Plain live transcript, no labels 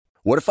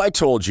What if I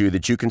told you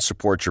that you can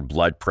support your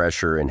blood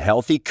pressure and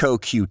healthy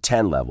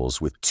CoQ10 levels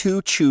with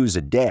 2 chews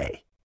a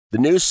day? The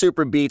new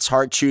Super Beats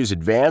Heart Chews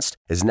Advanced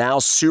is now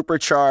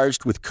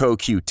supercharged with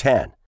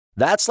CoQ10.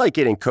 That's like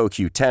getting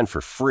CoQ10 for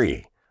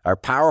free. Our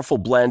powerful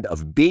blend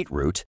of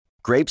beetroot,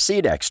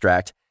 grapeseed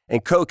extract,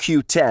 and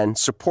CoQ10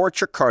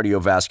 supports your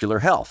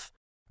cardiovascular health.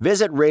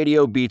 Visit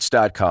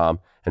radiobeats.com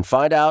and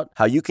find out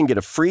how you can get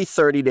a free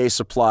 30-day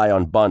supply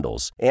on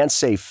bundles and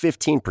save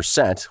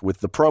 15% with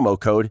the promo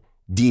code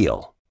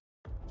DEAL.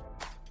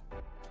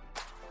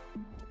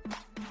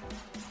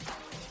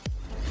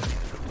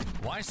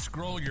 Why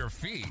scroll your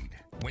feed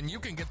when you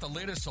can get the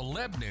latest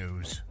celeb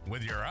news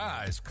with your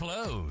eyes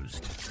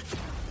closed?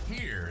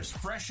 Here's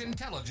fresh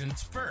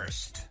intelligence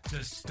first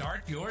to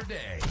start your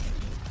day.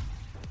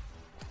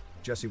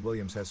 Jesse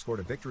Williams has scored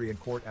a victory in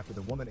court after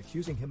the woman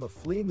accusing him of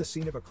fleeing the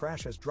scene of a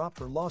crash has dropped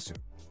her lawsuit,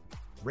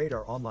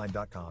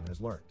 RadarOnline.com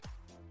has learned.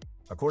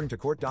 According to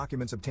court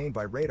documents obtained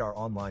by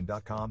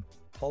RadarOnline.com,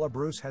 Paula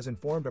Bruce has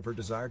informed of her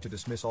desire to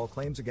dismiss all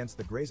claims against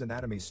the Grey's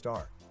Anatomy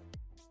star.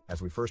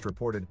 As we first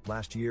reported,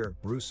 last year,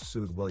 Bruce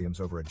sued Williams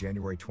over a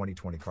January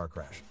 2020 car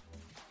crash.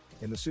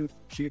 In the suit,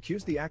 she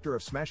accused the actor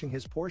of smashing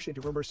his Porsche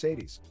into her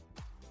Mercedes.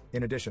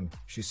 In addition,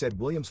 she said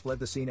Williams fled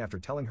the scene after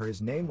telling her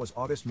his name was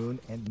August Moon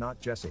and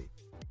not Jesse.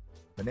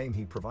 The name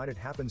he provided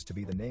happens to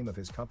be the name of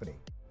his company.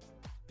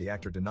 The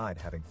actor denied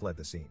having fled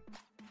the scene.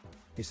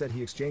 He said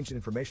he exchanged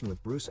information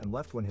with Bruce and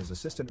left when his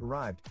assistant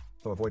arrived,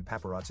 to avoid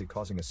paparazzi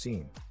causing a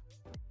scene.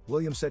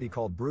 Williams said he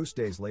called Bruce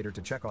days later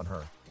to check on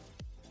her.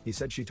 He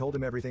said she told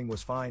him everything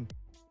was fine.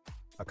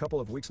 A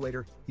couple of weeks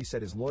later, he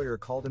said his lawyer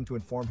called him to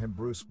inform him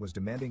Bruce was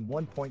demanding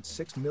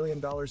 $1.6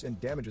 million in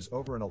damages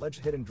over an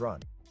alleged hit and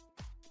run.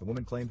 The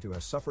woman claimed to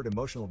have suffered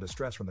emotional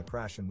distress from the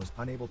crash and was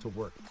unable to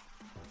work.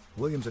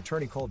 Williams'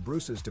 attorney called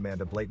Bruce's demand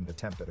a blatant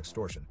attempt at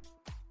extortion.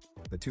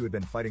 The two had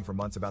been fighting for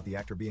months about the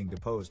actor being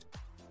deposed.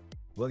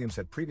 Williams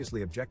had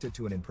previously objected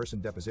to an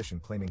in-person deposition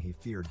claiming he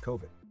feared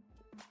COVID.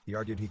 He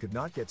argued he could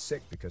not get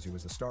sick because he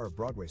was the star of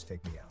Broadway's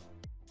Take Me Out.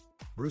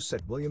 Bruce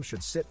said Williams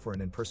should sit for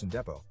an in-person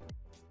depo.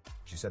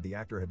 She said the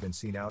actor had been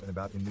seen out and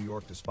about in New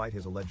York despite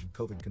his alleged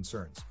COVID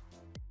concerns.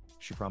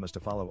 She promised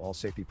to follow all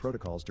safety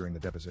protocols during the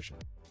deposition.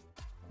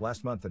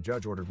 Last month, a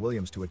judge ordered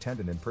Williams to attend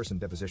an in-person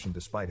deposition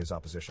despite his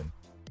opposition.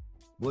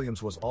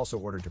 Williams was also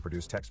ordered to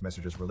produce text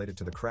messages related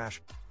to the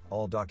crash,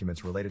 all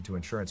documents related to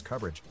insurance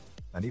coverage,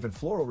 and even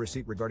floral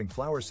receipt regarding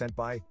flowers sent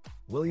by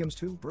Williams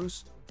to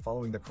Bruce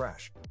following the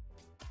crash.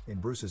 In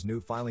Bruce's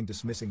new filing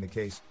dismissing the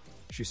case,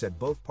 she said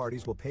both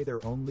parties will pay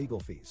their own legal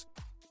fees.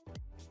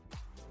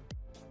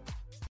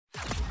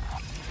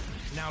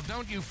 Now,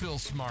 don't you feel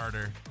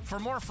smarter? For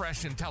more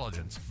fresh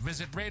intelligence,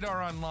 visit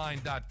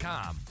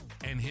RadarOnline.com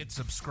and hit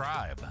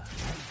subscribe.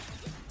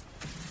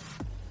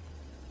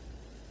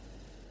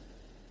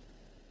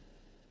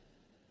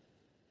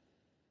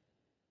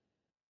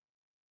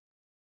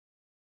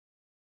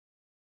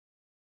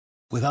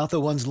 Without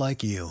the ones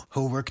like you,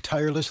 who work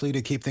tirelessly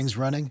to keep things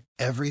running,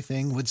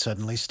 everything would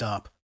suddenly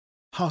stop.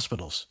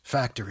 Hospitals,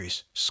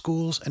 factories,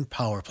 schools, and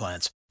power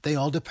plants, they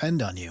all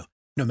depend on you.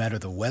 No matter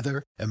the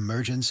weather,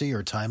 emergency,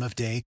 or time of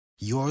day,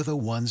 you're the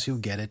ones who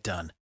get it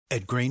done.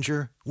 At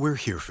Grainger, we're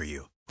here for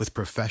you with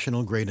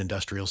professional-grade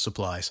industrial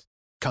supplies.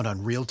 Count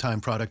on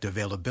real-time product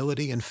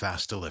availability and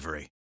fast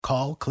delivery.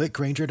 Call, click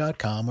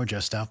Grainger.com, or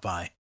just stop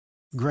by.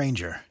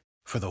 Grainger,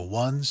 for the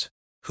ones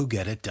who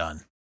get it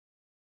done.